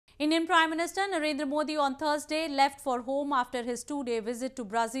Indian Prime Minister Narendra Modi on Thursday left for home after his two-day visit to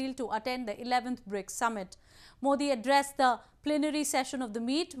Brazil to attend the 11th BRICS Summit. Modi addressed the plenary session of the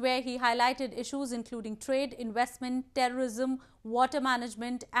meet, where he highlighted issues including trade, investment, terrorism, water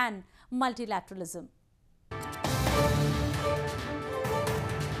management and multilateralism.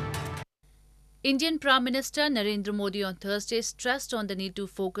 Indian Prime Minister Narendra Modi on Thursday stressed on the need to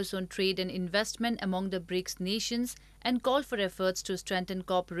focus on trade and investment among the BRICS nations and called for efforts to strengthen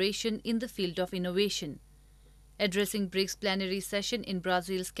cooperation in the field of innovation. Addressing BRICS plenary session in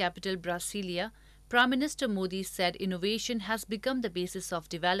Brazil's capital Brasilia, Prime Minister Modi said innovation has become the basis of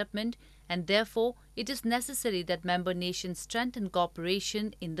development and therefore it is necessary that member nations strengthen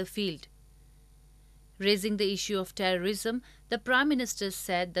cooperation in the field. Raising the issue of terrorism, the Prime Minister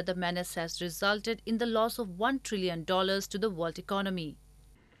said that the menace has resulted in the loss of $1 trillion to the world economy.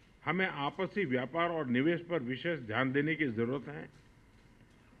 हमें आपसी व्यापार और निवेश पर विशेष ध्यान देने की जरूरत है।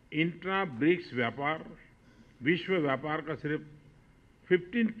 इंट्रा ब्रिक्स व्यापार विश्व व्यापार का सिर्फ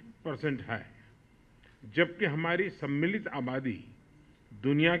 15% है, जबकि हमारी सम्मिलित आबादी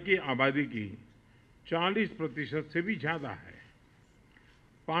दुनिया की आबादी की 40% से भी ज्यादा है।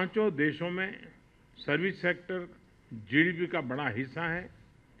 पांचों देशों में सर्विस सेक्टर जीडीपी का बड़ा हिस्सा है,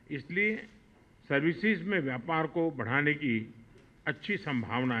 इसलिए सर्विसेज में व्यापार को बढ़ाने की अच्छी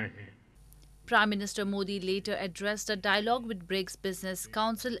संभावनाएं हैं। Prime Minister Modi later addressed a dialogue with BRICS Business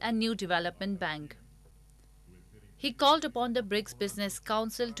Council and New Development Bank. He called upon the BRICS Business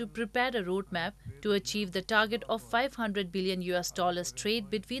Council to prepare a roadmap to achieve the target of $500 billion trade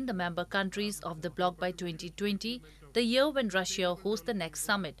between the member countries of the bloc by 2020, the year when Russia hosts the next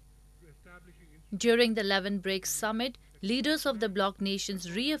summit. During the 11th BRICS summit, leaders of the bloc nations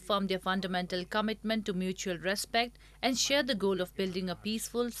reaffirmed their fundamental commitment to mutual respect and shared the goal of building a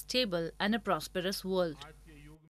peaceful, stable and a prosperous world.